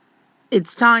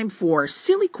It's time for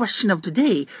Silly Question of the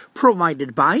Day,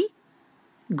 provided by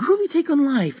Groovy Take on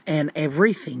Life and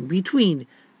everything between,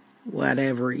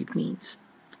 whatever it means.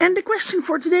 And the question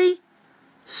for today,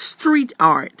 street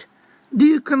art. Do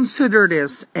you consider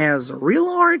this as real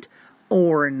art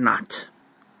or not?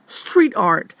 Street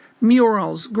art,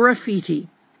 murals, graffiti,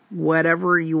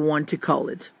 whatever you want to call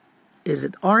it. Is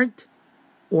it art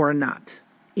or not,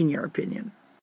 in your opinion?